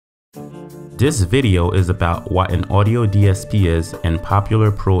This video is about what an audio DSP is and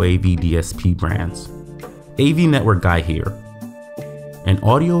popular Pro AV DSP brands. AV Network Guy here. An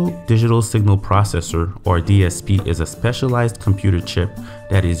audio digital signal processor, or DSP, is a specialized computer chip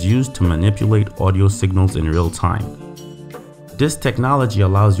that is used to manipulate audio signals in real time. This technology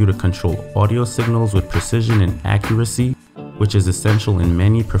allows you to control audio signals with precision and accuracy, which is essential in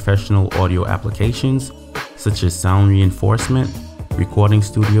many professional audio applications, such as sound reinforcement, recording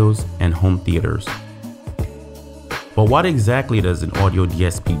studios, and home theaters. But what exactly does an audio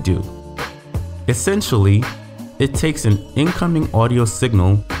DSP do? Essentially, it takes an incoming audio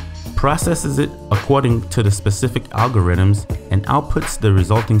signal, processes it according to the specific algorithms, and outputs the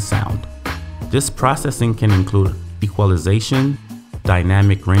resulting sound. This processing can include equalization,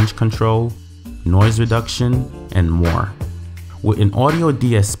 dynamic range control, noise reduction, and more. With an audio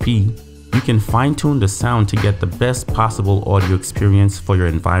DSP, you can fine-tune the sound to get the best possible audio experience for your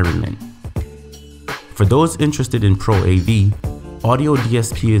environment. For those interested in Pro AV, audio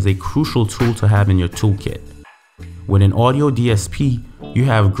DSP is a crucial tool to have in your toolkit. With an audio DSP, you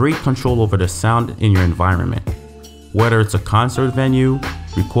have great control over the sound in your environment, whether it's a concert venue,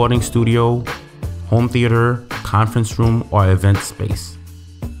 recording studio, home theater, conference room, or event space.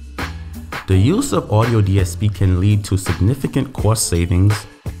 The use of audio DSP can lead to significant cost savings,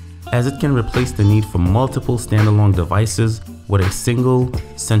 as it can replace the need for multiple standalone devices with a single,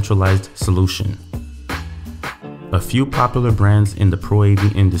 centralized solution. A few popular brands in the Pro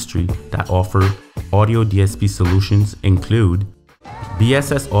AV industry that offer audio DSP solutions include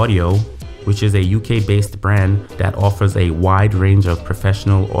BSS Audio, which is a UK-based brand that offers a wide range of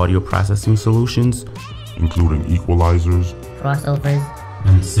professional audio processing solutions, including equalizers, crossovers,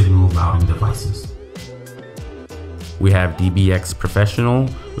 and signal routing devices. We have DBX Professional,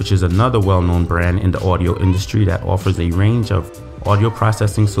 which is another well-known brand in the audio industry that offers a range of audio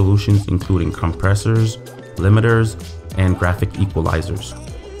processing solutions including compressors, limiters, and graphic equalizers.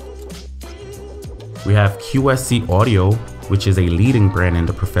 We have QSC Audio, which is a leading brand in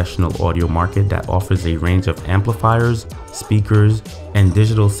the professional audio market that offers a range of amplifiers, speakers, and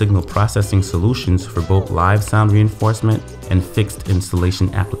digital signal processing solutions for both live sound reinforcement and fixed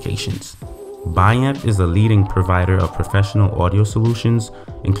installation applications. Biamp is a leading provider of professional audio solutions,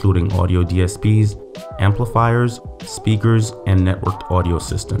 including audio DSPs, amplifiers, speakers, and networked audio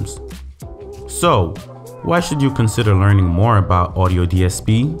systems. So, why should you consider learning more about audio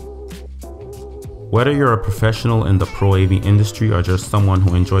DSP? Whether you're a professional in the Pro AV industry or just someone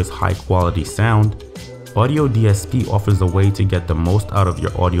who enjoys high quality sound, audio DSP offers a way to get the most out of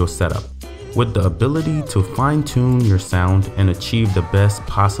your audio setup, with the ability to fine-tune your sound and achieve the best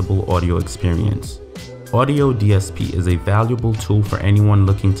possible audio experience. Audio DSP is a valuable tool for anyone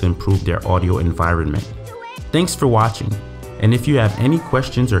looking to improve their audio environment. Thanks for watching, and if you have any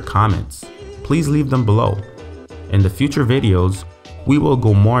questions or comments, please leave them below. In the future videos, we will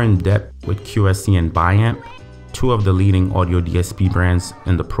go more in depth with QSC and Biamp, two of the leading audio DSP brands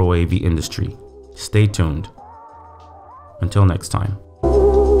in the Pro AV industry. Stay tuned. Until next time.